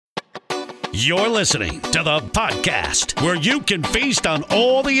You're listening to the podcast where you can feast on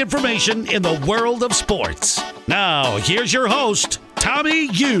all the information in the world of sports. Now, here's your host, Tommy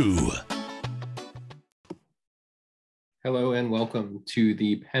Yu. Hello and welcome to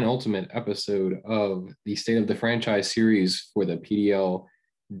the penultimate episode of the State of the Franchise series for the PDL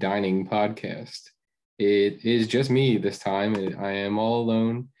Dining podcast. It is just me this time. I am all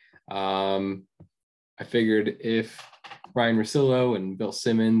alone. I figured if Ryan Russillo and Bill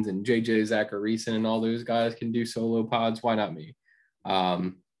Simmons and JJ Zachariason and all those guys can do solo pods, why not me?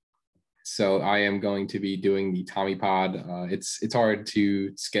 So I am going to be doing the Tommy pod. It's hard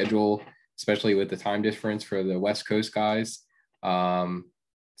to schedule, especially with the time difference for the West Coast guys. So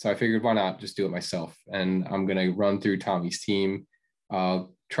I figured why not just do it myself? And I'm going to run through Tommy's team,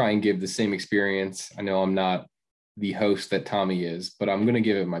 try and give the same experience. I know I'm not the host that Tommy is, but I'm going to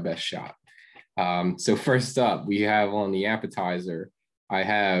give it my best shot. So first up, we have on the appetizer, I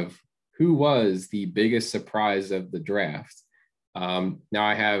have who was the biggest surprise of the draft. Now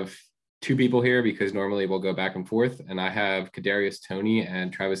I have two people here because normally we'll go back and forth, and I have Kadarius Toney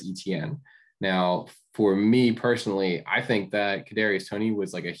and Travis Etienne. Now, for me personally, I think that Kadarius Toney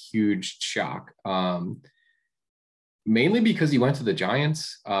was like a huge shock, mainly because he went to the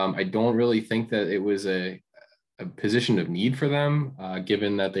Giants. I don't really think that it was a position of need for them,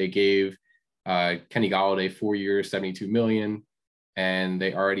 given that they gave Kenny Golladay 4 years, $72 million, and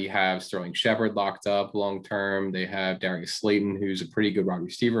they already have Sterling Shepard locked up long term. They have Darius Slayton, who's a pretty good wide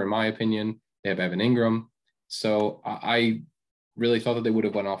receiver in my opinion. They have Evan Ingram. So I really thought that they would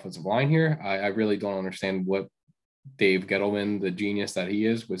have went offensive line here. I really don't understand what Dave Gettleman, the genius that he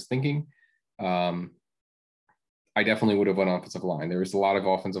is, was thinking. I definitely would have went offensive line. There was a lot of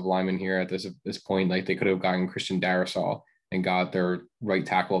offensive linemen here at this point. Like they could have gotten Christian Darrisaw and got their right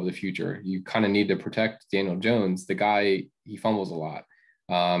tackle of the future. You kind of need to protect Daniel Jones. The guy, he fumbles a lot.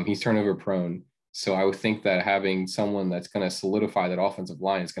 He's turnover prone. So I would think that having someone that's going to solidify that offensive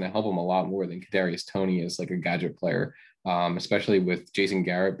line is going to help him a lot more than Kadarius Toney is like a gadget player, especially with Jason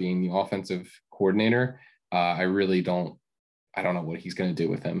Garrett being the offensive coordinator. I don't know what he's going to do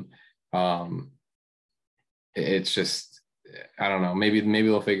with him. It's just, I don't know, maybe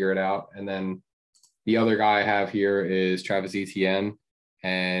they'll figure it out. And then the other guy I have here is Travis Etienne,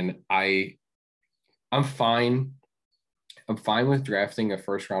 and I'm fine. I'm fine with drafting a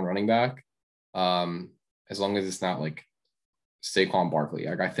first-round running back, as long as it's not like Saquon Barkley.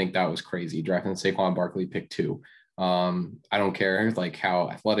 Like I think that was crazy drafting Saquon Barkley pick 2. I don't care like how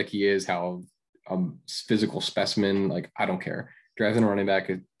athletic he is, how physical specimen. Like I don't care. Drafting a running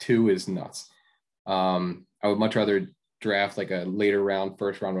back at 2 is nuts. I would much rather draft like a later round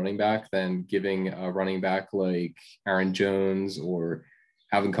first round running back than giving a running back like Aaron Jones or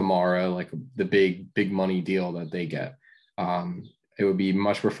Alvin Kamara like the big money deal that they get. It would be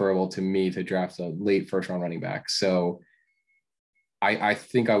much preferable to me to draft a late first round running back. So I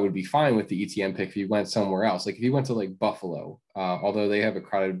think I would be fine with the ETN pick if he went somewhere else. Like if he went to like Buffalo, although they have a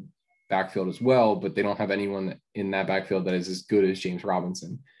crowded backfield as well, but they don't have anyone in that backfield that is as good as James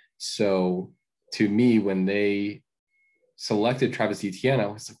Robinson. So to me, when they selected Travis Etienne, I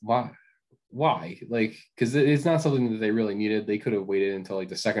was like, why? Like, because it's not something that they really needed. They could have waited until like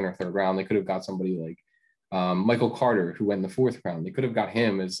the second or third round. They could have got somebody like Michael Carter, who went in the 4th round. They could have got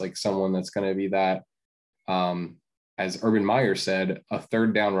him as like someone that's going to be that, as Urban Meyer said, a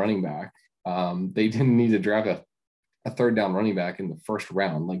third down running back. They didn't need to draft a third down running back in the 1st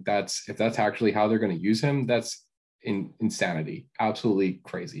round. Like if that's actually how they're going to use him, that's insanity. Absolutely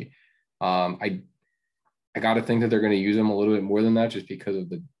crazy. I got to think that they're going to use him a little bit more than that just because of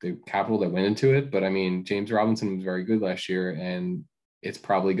the capital that went into it. But I mean, James Robinson was very good last year, and it's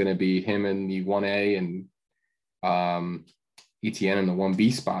probably going to be him in the 1A and ETN in the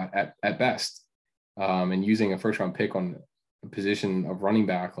 1B spot at best. And using a first round pick on a position of running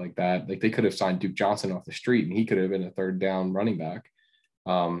back like that, like they could have signed Duke Johnson off the street and he could have been a third down running back.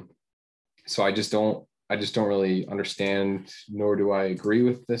 So I just don't really understand, nor do I agree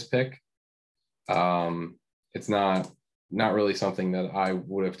with this pick. It's not really something that I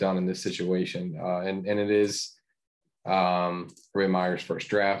would have done in this situation. And it is Ray Meyer's first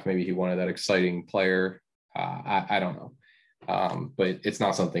draft. Maybe he wanted that exciting player. I don't know. But it's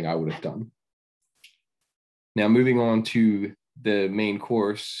not something I would have done. Now, moving on to the main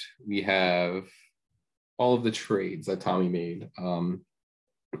course, we have all of the trades that Tommy made.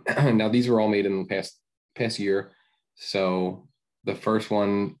 Now, these were all made in the past year. So the first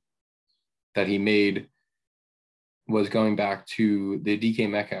one that he made was going back to the DK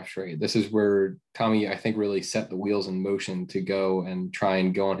Metcalf trade. This is where Tommy, I think, really set the wheels in motion to go and try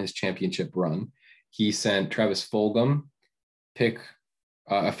and go on his championship run. He sent Travis Fulgham, pick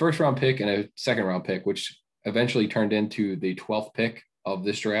a first round pick and a second round pick, which eventually turned into the 12th pick of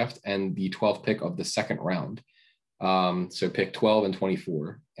this draft and the 12th pick of the second round. So pick 12 and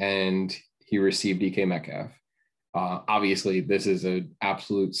 24, and he received DK Metcalf. Obviously, this is an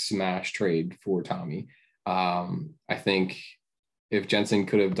absolute smash trade for Tommy. I think if Jensen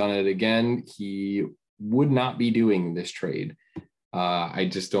could have done it again, he would not be doing this trade. I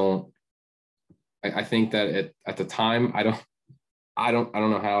just don't. I think that at the time, I don't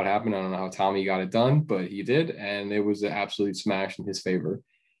know how it happened. I don't know how Tommy got it done, but he did, and it was an absolute smash in his favor.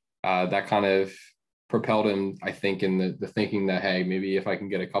 That kind of propelled him, I think, in the thinking that, hey, maybe if I can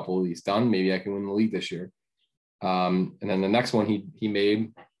get a couple of these done, maybe I can win the league this year. And then the next one he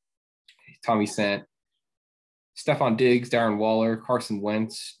made, Tommy sent Stephon Diggs, Darren Waller, Carson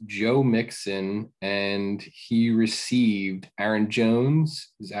Wentz, Joe Mixon, and he received Aaron Jones,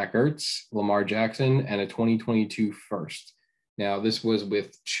 Zach Ertz, Lamar Jackson, and a 2022 first. Now, this was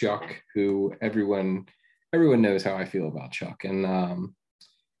with Chuck, who everyone knows how I feel about Chuck. And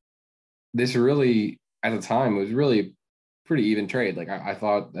this really, at the time, was really pretty even trade. Like I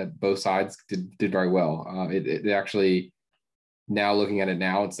thought that both sides did very well. It actually, now looking at it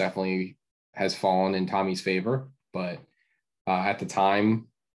now, it's definitely has fallen in Tommy's favor. But at the time,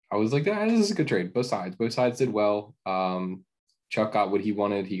 I was like, this is a good trade. Both sides did well. Chuck got what he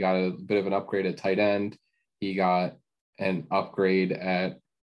wanted. He got a bit of an upgrade at tight end. He got an upgrade at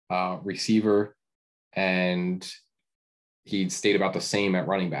receiver, and he stayed about the same at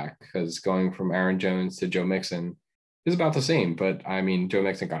running back, because going from Aaron Jones to Joe Mixon is about the same. But I mean, Joe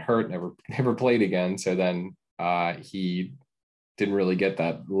Mixon got hurt, never played again. So then he didn't really get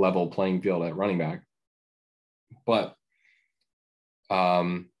that level playing field at running back. But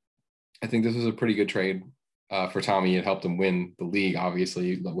I think this was a pretty good trade for Tommy. It helped him win the league,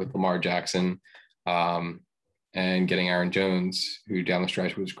 obviously, with Lamar Jackson and getting Aaron Jones, who down the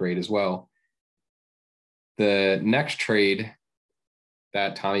stretch was great as well. The next trade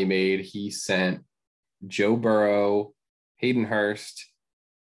that Tommy made, he sent Joe Burrow, Hayden Hurst,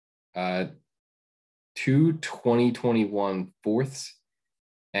 2 2021 fourths,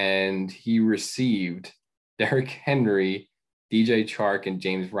 and he received Derrick Henry, DJ Chark, and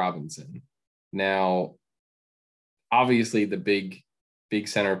James Robinson. Now, obviously, the big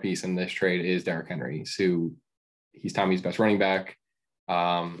centerpiece in this trade is Derrick Henry, who he's Tommy's best running back.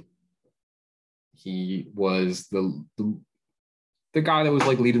 He was the guy that was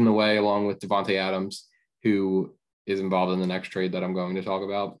like leading the way, along with Davante Adams, who is involved in the next trade that I'm going to talk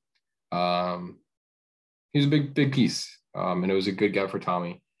about. He's a big piece, and it was a good get for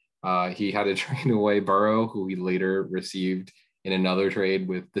Tommy. He had to trade away Burrow, who he later received in another trade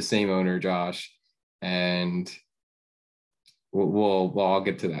with the same owner, Josh, and I'll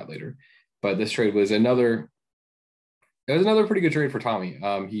get to that later. But this trade was another pretty good trade for Tommy.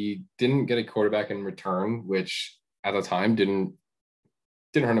 He didn't get a quarterback in return, which at the time didn't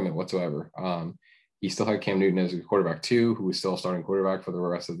hurt him whatsoever. He still had Cam Newton as a quarterback too, who was still a starting quarterback for the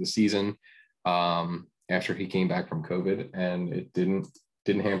rest of the season after he came back from COVID, and it didn't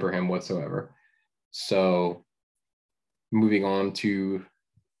hamper him whatsoever. So moving on to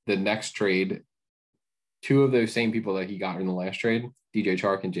the next trade, two of those same people that he got in the last trade, DJ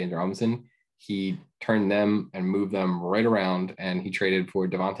Chark and James Robinson, he turned them and moved them right around, and he traded for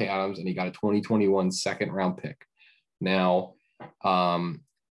Davante Adams, and he got a 2021 second round pick. Now,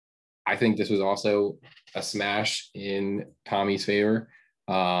 I think this was also a smash in Tommy's favor.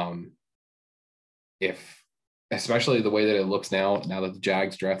 Especially the way that it looks now that the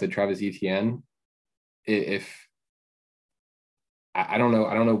Jags drafted Travis Etienne, I don't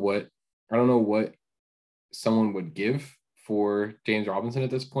know what someone would give for James Robinson at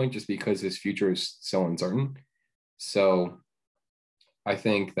this point, just because his future is so uncertain. So I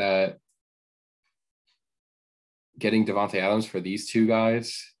think that getting Davante Adams for these two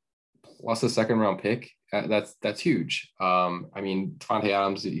guys plus a second round pick, that's huge. I mean, Davante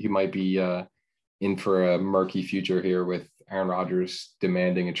Adams, he might be in for a murky future here with Aaron Rodgers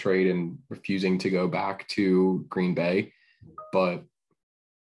demanding a trade and refusing to go back to Green Bay. But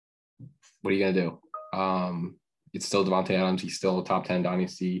what are you going to do? It's still Davante Adams. He's still a top 10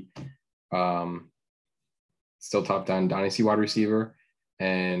 dynasty, wide receiver.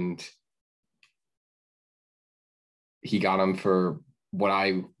 And he got him for what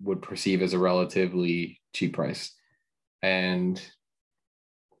I would perceive as a relatively cheap price. And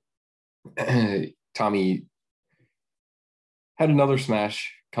Tommy had another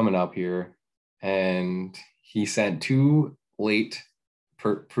smash coming up here, and he sent two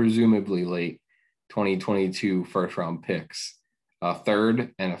presumably late 2022 first round picks, a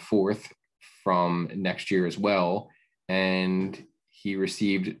third and a fourth from next year as well. And he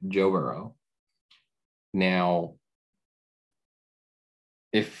received Joe Burrow. Now,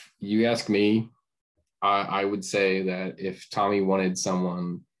 if you ask me, I would say that if Tommy wanted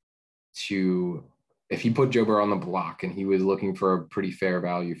someone to, if he put Joe Burrow on the block and he was looking for a pretty fair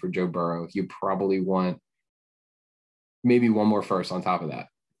value for Joe Burrow, you probably want maybe one more first on top of that.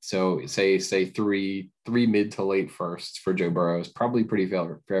 So say three mid to late firsts for Joe Burrow is probably pretty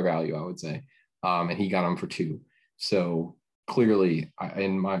fair value, I would say. And he got him for 2. So clearly,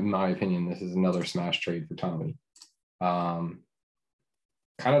 in my opinion, this is another smash trade for Tommy. Kind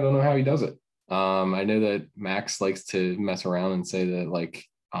of don't know how he does it. I know that Max likes to mess around and say that like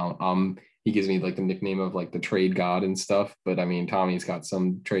he gives me like the nickname of like the trade god and stuff. But I mean, Tommy's got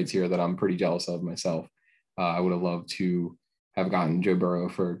some trades here that I'm pretty jealous of myself. I would have loved to have gotten Joe Burrow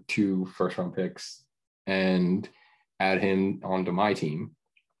for 2 first-round picks and add him onto my team.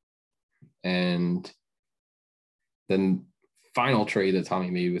 And then final trade that Tommy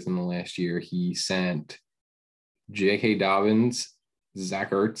made within the last year, he sent J.K. Dobbins,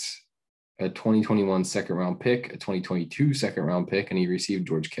 Zach Ertz, a 2021 second-round pick, a 2022 second-round pick, and he received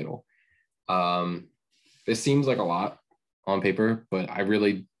George Kittle. This seems like a lot on paper, but I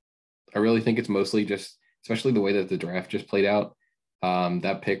really think it's mostly just, especially the way that the draft just played out.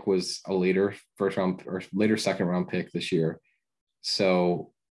 That pick was a later first round or later second round pick this year.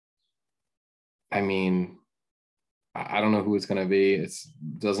 So, I mean, I don't know who it's going to be. It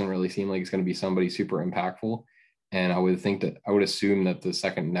doesn't really seem like it's going to be somebody super impactful. And I would assume that the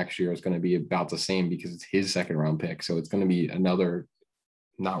second next year is going to be about the same because it's his second round pick. So it's going to be another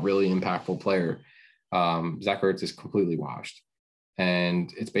not really impactful player. Zach Ertz is completely washed.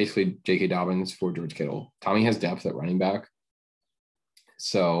 And it's basically J.K. Dobbins for George Kittle. Tommy has depth at running back.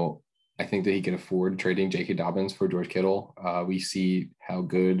 So I think that he can afford trading J.K. Dobbins for George Kittle. We see how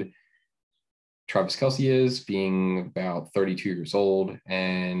good Travis Kelce is, being about 32 years old,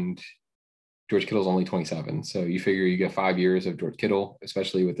 and George Kittle's only 27. So you figure you get 5 years of George Kittle,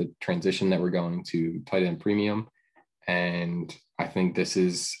 especially with the transition that we're going to tight end premium. And I think this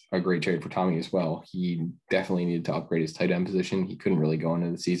is a great trade for Tommy as well. He definitely needed to upgrade his tight end position. He couldn't really go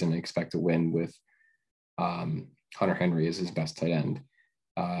into the season and expect to win with Hunter Henry as his best tight end.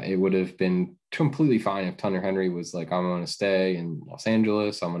 It would have been completely fine if Hunter Henry was like, I'm going to stay in Los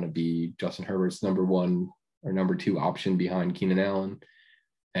Angeles. I'm going to be Justin Herbert's number 1 or number 2 option behind Keenan Allen.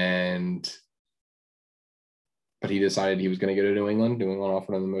 But he decided he was going to go to New England. New England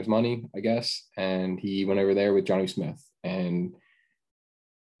offered him the most money, I guess. And he went over there with Johnny Smith. And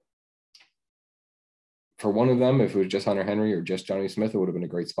for one of them, if it was just Hunter Henry or just Johnny Smith, it would have been a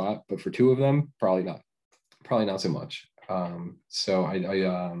great spot. But for 2 of them, probably not so much. So I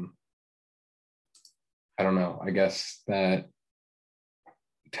don't know. I guess that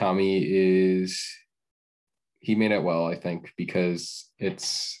Tommy he made it well, I think, because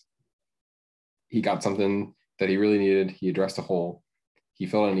he got something that he really needed. He addressed a hole. He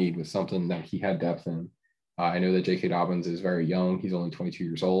filled a need with something that he had depth in. I know that J.K. Dobbins is very young. He's only 22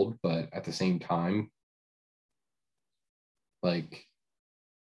 years old, but at the same time, like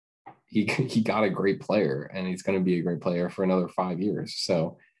he got a great player, and he's going to be a great player for another 5 years.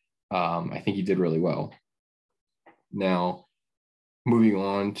 So I think he did really well. Now, moving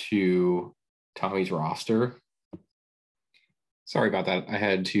on to Tommy's roster. Sorry about that. I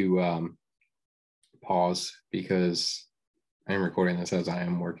had to pause because I am recording this as I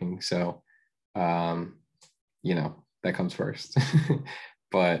am working. So, that comes first.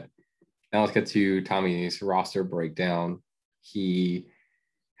 But now let's get to Tommy's roster breakdown. He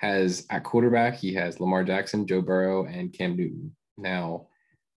has at quarterback, he has Lamar Jackson, Joe Burrow, and Cam Newton. Now,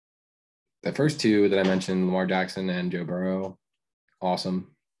 the first 2 that I mentioned, Lamar Jackson and Joe Burrow,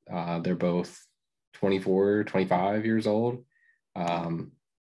 awesome. They're both 24, 25 years old.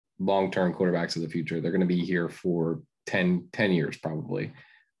 Long-term quarterbacks of the future. They're going to be here for 10 years probably.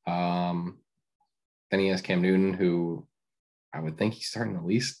 Then he has Cam Newton, who I would think he's starting at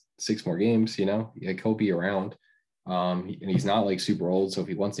least 6 more games, he'll be around. And he's not like super old. So if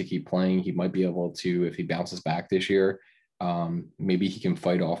he wants to keep playing, he might be able to, if he bounces back this year, maybe he can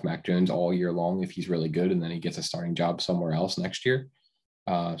fight off Mac Jones all year long if he's really good. And then he gets a starting job somewhere else next year.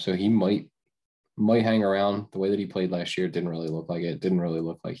 So he might hang around. The way that he played last year didn't really look like it. Didn't really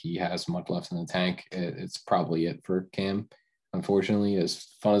look like he has much left in the tank. It's probably it for Cam. Unfortunately,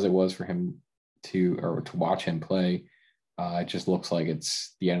 as fun as it was for him to watch him play, it just looks like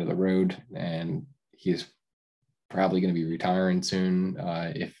it's the end of the road, and he's probably going to be retiring soon,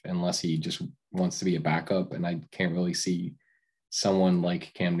 unless he just wants to be a backup. And I can't really see someone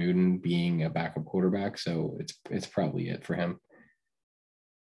like Cam Newton being a backup quarterback. So it's probably it for him.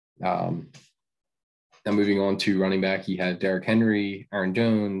 Now moving on to running back, he had Derrick Henry, Aaron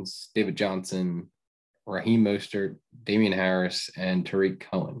Jones, David Johnson, Raheem Mostert, Damian Harris, and Tariq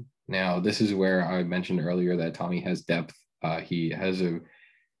Cohen. Now, this is where I mentioned earlier that Tommy has depth. He has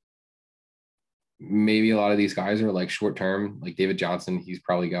maybe a lot of these guys are like short term, like David Johnson. He's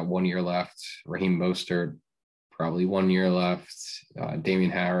probably got 1 year left. Raheem Mostert, probably 1 year left.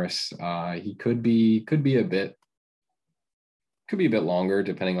 Damian Harris, he could be a bit longer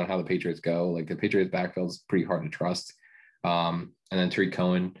depending on how the Patriots go. Like the Patriots backfield is pretty hard to trust. And then Tariq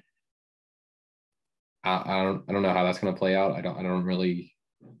Cohen, I don't know how that's going to play out. I don't really,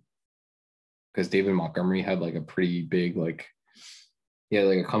 because David Montgomery had like a pretty big like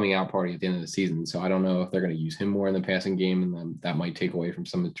a coming out party at the end of the season. So I don't know if they're going to use him more in the passing game, and then that might take away from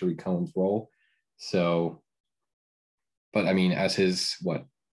some of Tariq Cohen's role. So, but I mean, as his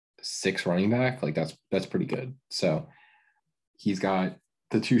sixth running back, like that's pretty good. So he's got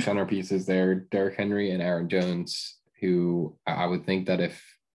the two centerpieces there, Derrick Henry and Aaron Jones, who I would think that if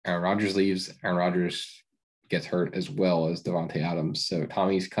Aaron Rodgers leaves, Aaron Rodgers gets hurt as well as Davante Adams. So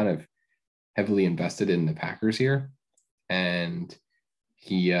Tommy's kind of heavily invested in the Packers here. And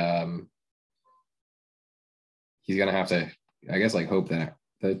he's going to have to, I guess, like hope that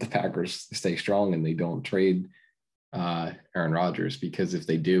the Packers stay strong and they don't trade Aaron Rodgers, because if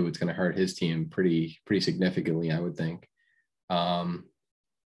they do, it's going to hurt his team pretty significantly, I would think.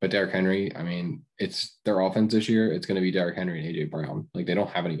 But Derrick Henry, I mean, it's their offense this year. It's going to be Derrick Henry and AJ Brown. Like they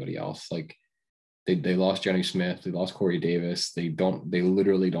don't have anybody else. Like they lost Johnny Smith, they lost Corey Davis. They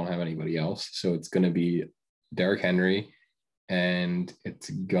literally don't have anybody else. So it's going to be Derrick Henry, and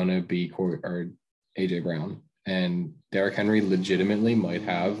it's going to be AJ Brown. And Derrick Henry legitimately might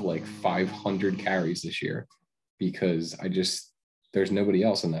have like 500 carries this year, because there's nobody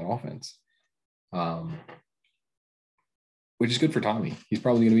else in that offense. Which is good for Tommy. He's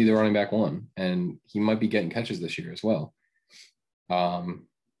probably going to be the running back one, and he might be getting catches this year as well.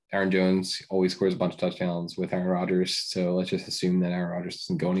 Aaron Jones always scores a bunch of touchdowns with Aaron Rodgers, so let's just assume that Aaron Rodgers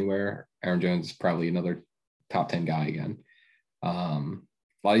doesn't go anywhere. Aaron Jones is probably another top 10 guy again. A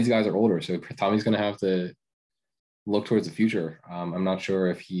lot of these guys are older, so Tommy's going to have to look towards the future. I'm not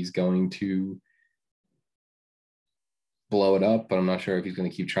sure if he's going to blow it up, but I'm not sure if he's going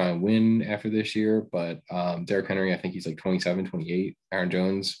to keep trying to win after this year. But Derrick Henry, I think he's like 27, 28. Aaron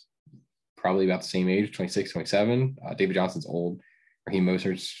Jones, probably about the same age, 26, 27. David Johnson's old. Raheem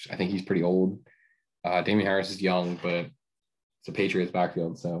Mostert's, I think he's pretty old. Damian Harris is young, but it's a Patriots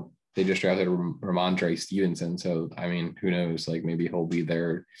backfield. So they just drafted Ramondre Stevenson. So, I mean, who knows? Like maybe he'll be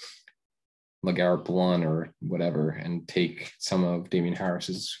their LeGarrette Blount or whatever and take some of Damian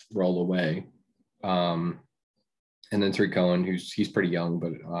Harris's role away. And then Tariq Cohen, he's pretty young,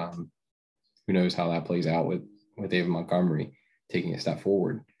 but who knows how that plays out with David Montgomery taking a step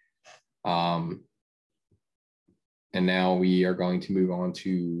forward. And now we are going to move on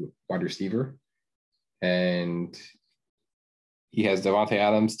to wide receiver. And he has Davante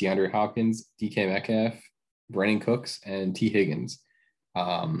Adams, DeAndre Hopkins, DK Metcalf, Brandon Cooks, and T. Higgins.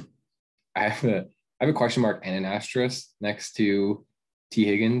 I have a question mark and an asterisk next to T.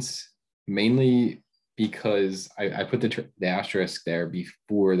 Higgins, mainly because I put the asterisk there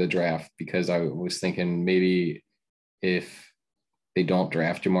before the draft, because I was thinking maybe if they don't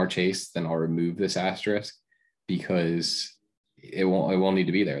draft Ja'Marr Chase, then I'll remove this asterisk, because it won't need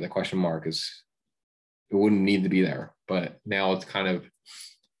to be there. The question mark it wouldn't need to be there, but now it's kind of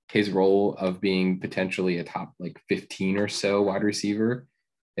his role of being potentially a top like 15 or so wide receiver.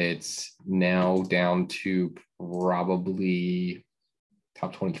 It's now down to probably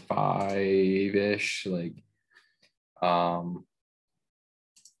top 25-ish. Like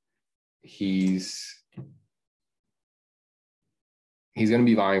he's going to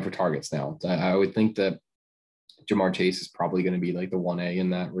be vying for targets now. I would think that Ja'Marr Chase is probably going to be like the 1A in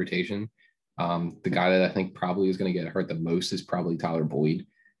that rotation. The guy that I think probably is going to get hurt the most is probably Tyler Boyd.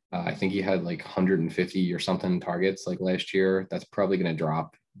 I think he had like 150 or something targets like last year. That's probably going to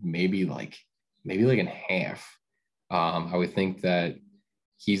drop maybe like in half. I would think that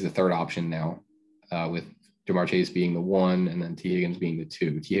he's the third option now, with Ja'Marr Chase being the one and then T. Higgins being the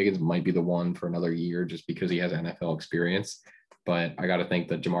two. T. Higgins might be the one for another year just because he has NFL experience. But I got to think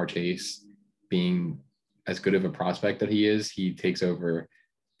that Ja'Marr Chase, being as good of a prospect that he is, he takes over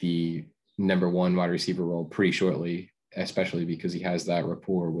the number one wide receiver role pretty shortly, especially because he has that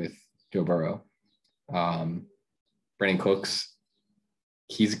rapport with Joe Burrow. Brandon Cooks,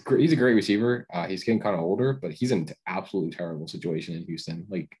 he's a great receiver. He's getting kind of older, but he's in an absolutely terrible situation in Houston,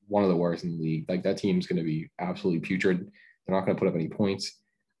 like one of the worst in the league. Like that team's going to be absolutely putrid. They're not going to put up any points.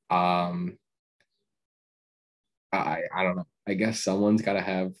 I don't know. I guess someone's got to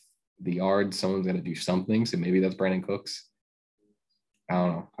have the yards, someone's going to do something. So maybe that's Brandon Cooks. I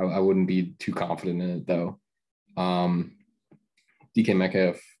don't know. I wouldn't be too confident in it, though. DK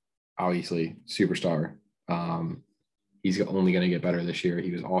Metcalf, obviously, superstar. He's only going to get better this year.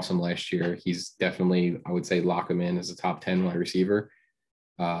 He was awesome last year. He's definitely, I would say, lock him in as a top 10 wide receiver.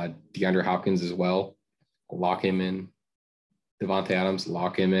 DeAndre Hopkins as well. Lock him in. Devontae Adams,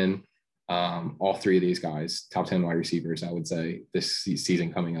 lock him in. All three of these guys, top 10 wide receivers, I would say, this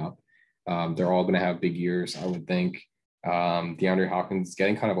season coming up. They're all going to have big years, I would think. DeAndre Hopkins is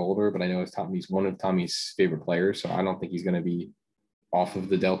getting kind of older, but I know he's one of Tommy's favorite players, so I don't think he's going to be off of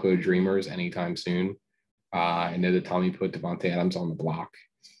the Delco Dreamers anytime soon. I know that Tommy put Devontae Adams on the block.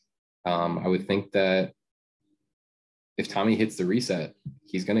 I would think that if Tommy hits the reset,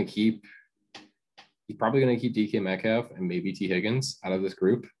 he's probably going to keep DK Metcalf and maybe T. Higgins out of this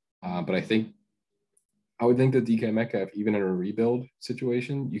group. But I would think that DK Metcalf, even in a rebuild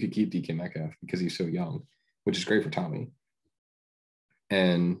situation, you could keep DK Metcalf because he's so young, which is great for Tommy.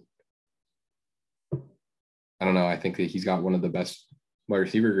 And I don't know. I think that he's got one of the best wide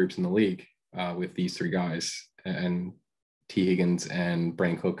receiver groups in the league with these three guys and T. Higgins and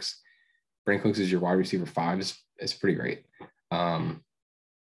Brandon Cooks. Brandon Cooks is your wide receiver 5 is pretty great,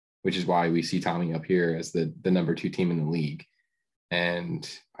 which is why we see Tommy up here as the number 2 team in the league. And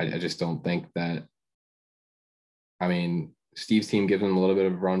I just don't think that, I mean, Steve's team gives him a little bit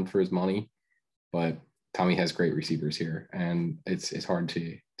of a run for his money, but Tommy has great receivers here, and it's hard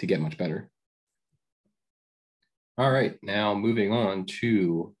to get much better. All right, now moving on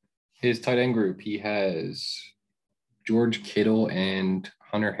to his tight end group. He has George Kittle and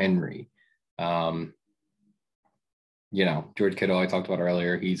Hunter Henry. George Kittle, I talked about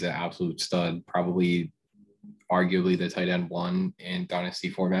earlier, he's an absolute stud, probably arguably the tight end 1 in dynasty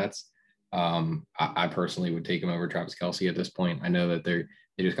formats. I personally would take him over Travis Kelce at this point. I know that they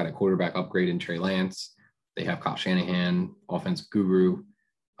just got a quarterback upgrade in Trey Lance. They have Kyle Shanahan, offensive guru.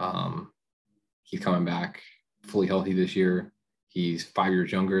 He's coming back fully healthy this year. He's 5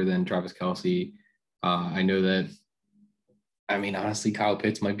 years younger than Travis Kelce. I know that, honestly, Kyle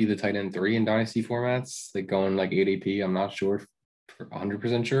Pitts might be the tight end 3 in dynasty formats, like going like ADP. I'm not sure,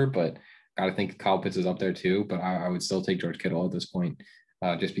 100% sure, but got to think Kyle Pitts is up there too. But I would still take George Kittle at this point,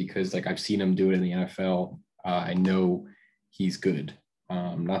 just because like I've seen him do it in the NFL. I know he's good.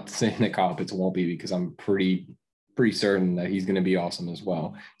 Not saying that Kyle Pitts won't be, because I'm pretty certain that he's going to be awesome as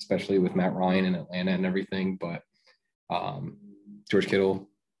well, especially with Matt Ryan in Atlanta and everything. But George Kittle,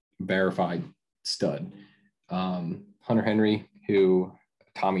 verified stud. Hunter Henry, who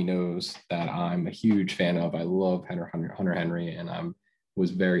Tommy knows that I'm a huge fan of. I love Hunter Henry, and I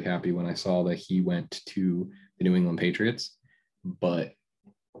was very happy when I saw that he went to the New England Patriots. But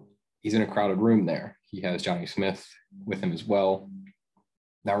he's in a crowded room there. He has Johnny Smith with him as well.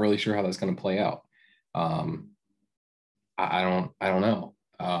 Not really sure how that's going to play out. I don't know.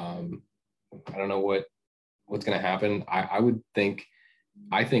 I don't know what's going to happen.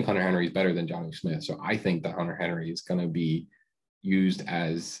 I think Hunter Henry is better than Johnny Smith. So I think that Hunter Henry is going to be used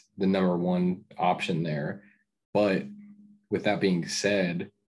as the number 1 option there. But with that being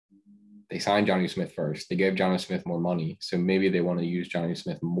said, they signed Johnny Smith first. They gave Johnny Smith more money. So maybe they want to use Johnny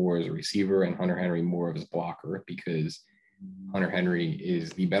Smith more as a receiver and Hunter Henry more of as a blocker, because Hunter Henry is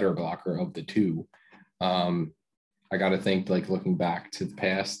the better blocker of the two. I got to think, like, looking back to the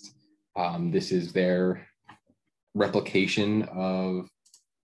past, this is their replication of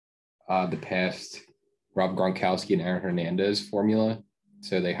the past Rob Gronkowski and Aaron Hernandez formula.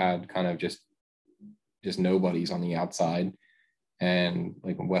 So they had kind of just nobodies on the outside, and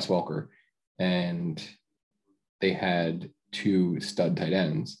like Wes Welker, and they had 2 stud tight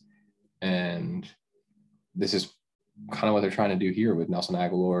ends. And this is kind of what they're trying to do here with Nelson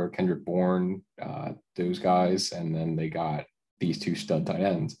Aguilar, Kendrick Bourne, those guys, and then they got these 2 stud tight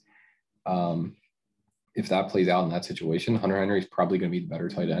ends. If that plays out in that situation, Hunter Henry is probably going to be the better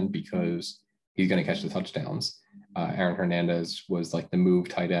tight end because he's going to catch the touchdowns. Aaron Hernandez was like the move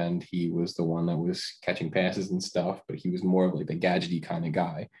tight end. He was the one that was catching passes and stuff, but he was more of like the gadgety kind of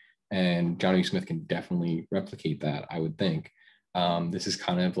guy. And Johnny Smith can definitely replicate that, I would think. This is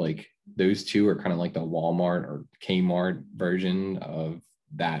kind of like, those 2 are kind of like the Walmart or Kmart version of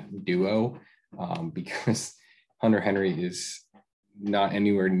that duo, because Hunter Henry is not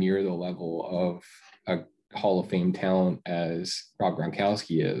anywhere near the level of a Hall of Fame talent as Rob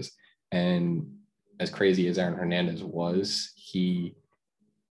Gronkowski is. And as crazy as Aaron Hernandez was, he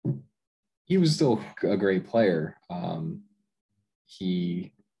was still a great player. I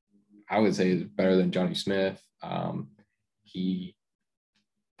would say, is better than Johnny Smith. He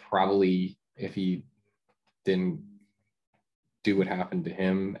probably, if he didn't do what happened to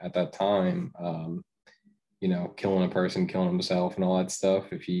him at that time, killing a person, killing himself and all that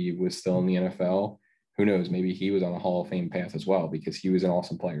stuff, if he was still in the NFL, who knows? Maybe he was on a Hall of Fame path as well, because he was an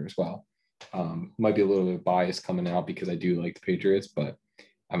awesome player as well. Might be a little bit biased coming out because I do like the Patriots, but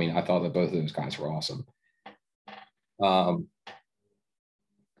I mean, I thought that both of those guys were awesome.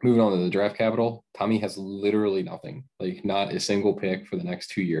 Moving on to the draft capital, Tommy has literally nothing, like not a single pick for the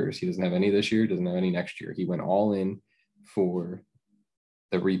next 2 years. He doesn't have any this year, doesn't have any next year. He went all in for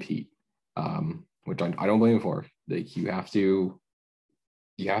the repeat, which I don't blame him for. Like you have to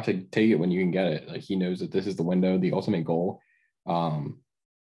take it when you can get it. Like he knows that this is the window. The ultimate goal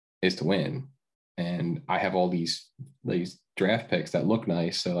is to win. And I have all these draft picks that look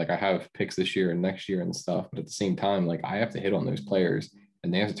nice. So like I have picks this year and next year and stuff, but at the same time, like I have to hit on those players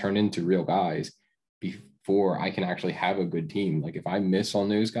and they have to turn into real guys before I can actually have a good team. Like if I miss on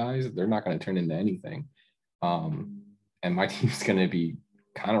those guys, they're not going to turn into anything. And my team's going to be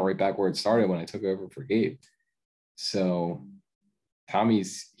kind of right back where it started when I took over for Gabe. So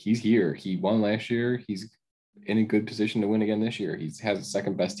he's here. He won last year. He's in a good position to win again this year. He has the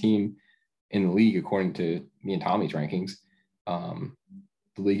second best team in the league according to me and Tommy's rankings. The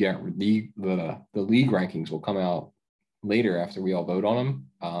league rankings will come out later after we all vote on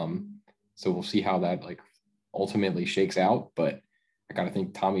them. So we'll see how that like ultimately shakes out. But I gotta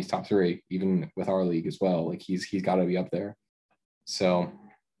think Tommy's top 3, even with our league as well. Like he's got to be up there. So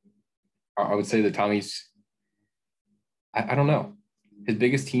I would say that Tommy's, I don't know, his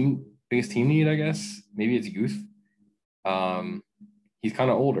biggest team need, I guess maybe it's youth. He's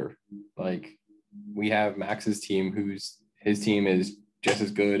kind of older. Like we have Max's team, his team is just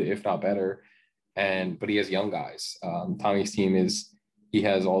as good, if not better. But he has young guys. Tommy's team he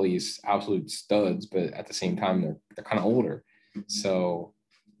has all these absolute studs, but at the same time, they're kind of older. So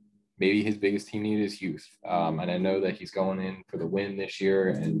maybe his biggest team need is youth. And I know that he's going in for the win this year,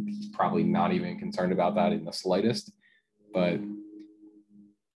 and he's probably not even concerned about that in the slightest. But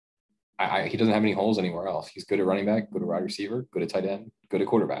he doesn't have any holes anywhere else. He's good at running back, good at wide receiver, good at tight end, good at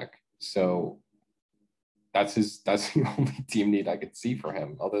quarterback. So that's the only team need I could see for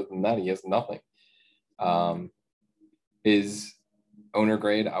him. Other than that, he has nothing. His owner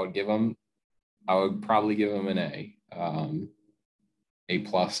grade, I would probably give him an A. A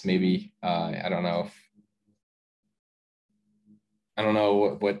plus maybe. I don't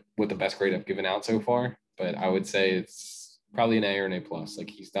know what the best grade I've given out so far, but I would say it's probably an A or an A plus. Like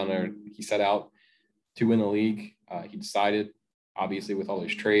he set out to win the league. He decided, obviously with all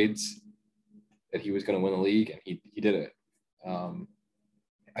those trades, that he was going to win the league, and he did it.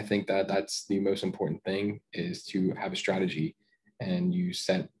 I think that's the most important thing, is to have a strategy, and you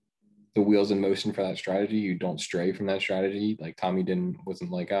set the wheels in motion for that strategy. You don't stray from that strategy. Like Tommy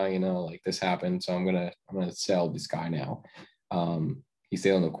wasn't like, like this happened, so I'm gonna sell this guy now. He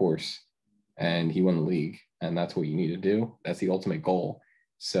stayed on the course and he won the league, and that's what you need to do. That's the ultimate goal.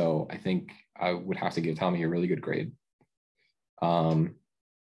 So I think I would have to give Tommy a really good grade. Now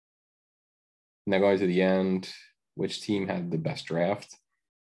going to the end, which team had the best draft?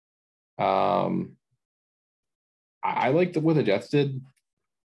 I liked what the Jets did.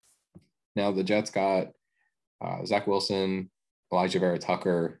 Now the Jets got Zach Wilson, Elijah Vera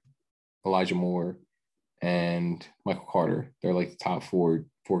Tucker, Elijah Moore, and Michael Carter. They're like the top four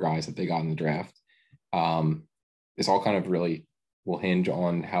guys that they got in the draft. This all kind of really will hinge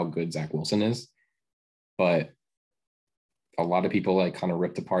on how good Zach Wilson is. But a lot of people like kind of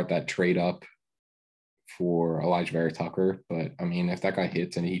ripped apart that trade up for Elijah Vera Tucker. But I mean, if that guy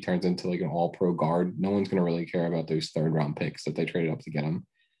hits and he turns into like an all-pro guard, no one's going to really care about those third-round picks that they traded up to get him.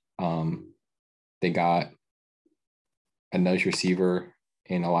 They got a nice receiver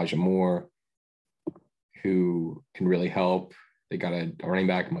in Elijah Moore who can really help. They got a running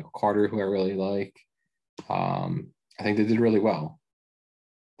back, Michael Carter, who I really like. I think they did really well.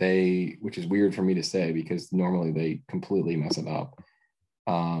 Which is weird for me to say because normally they completely mess it up.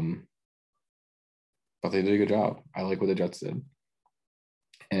 But they did a good job. I like what the Jets did.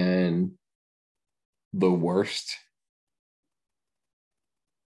 And the worst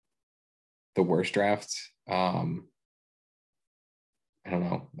drafts, I don't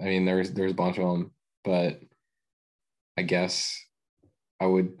know. I mean, there's a bunch of them, but I guess I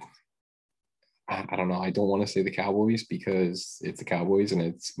don't know. I don't want to say the Cowboys because it's the Cowboys and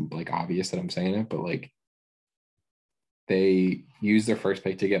it's like obvious that I'm saying it, but like they used their first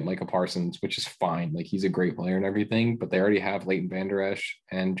pick to get Micah Parsons, which is fine. Like he's a great player and everything, but they already have Leighton Vander Esch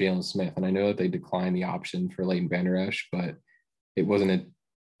and Jalen Smith. And I know that they declined the option for Leighton Vander Esch, but it wasn't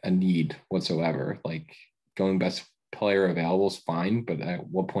a need whatsoever. Like going best player available is fine, but at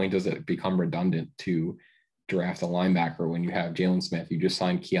what point does it become redundant to draft a linebacker when you have Jalen Smith. You just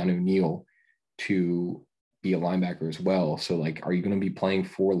signed Keanu Neal to be a linebacker as well. So, like, are you going to be playing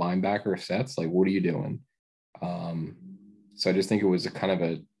 4 linebacker sets? Like, what are you doing? So I just think it was a kind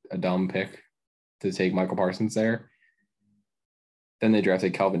of a dumb pick to take Michael Parsons there. Then they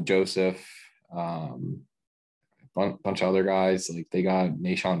drafted Kelvin Joseph, bunch of other guys. Like, they got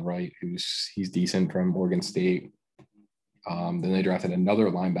Nahshon Wright, he's decent from Oregon State. Then they drafted another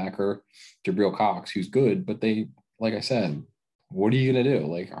linebacker, Jabril Cox, who's good, but they, like I said, what are you going to do?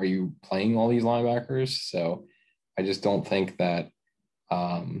 Like, are you playing all these linebackers? So I just don't think that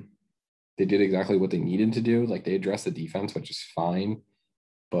they did exactly what they needed to do. Like, they addressed the defense, which is fine,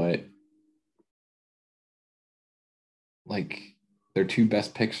 but like, their 2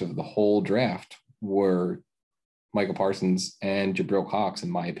 best picks of the whole draft were Michael Parsons and Jabril Cox,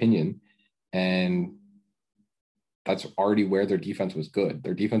 in my opinion. And that's already where their defense was good.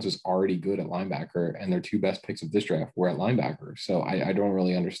 Their defense was already good at linebacker, and their 2 best picks of this draft were at linebacker. So I don't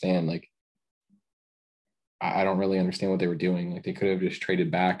really understand. Like, I don't really understand what they were doing. Like, they could have just traded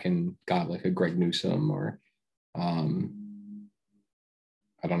back and got like a Greg Newsome, or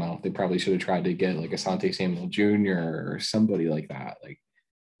I don't know. They probably should have tried to get like Asante Samuel Jr. or somebody like that. Like,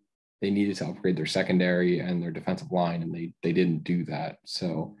 they needed to upgrade their secondary and their defensive line, and they didn't do that.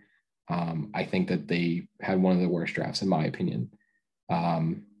 So I think that they had one of the worst drafts, in my opinion.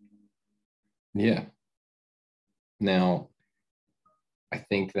 Yeah. Now, I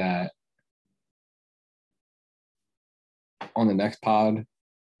think that on the next pod,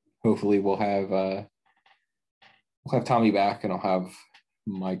 hopefully we'll have Tommy back, and I'll have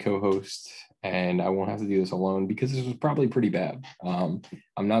my co-host, and I won't have to do this alone, because this was probably pretty bad. I'm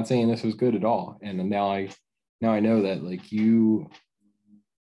not saying this was good at all, and now I know that, like, you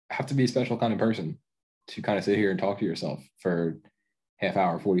have to be a special kind of person to kind of sit here and talk to yourself for half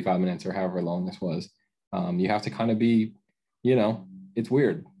hour, 45 minutes, or however long this was. You have to kind of be, it's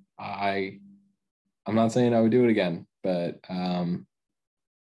weird. I'm not saying I would do it again, but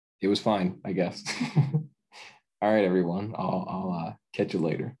it was fine, I guess. All right, everyone. I'll catch you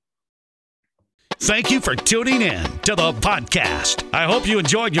later. Thank you for tuning in to the podcast. I hope you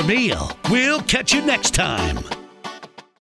enjoyed your meal. We'll catch you next time.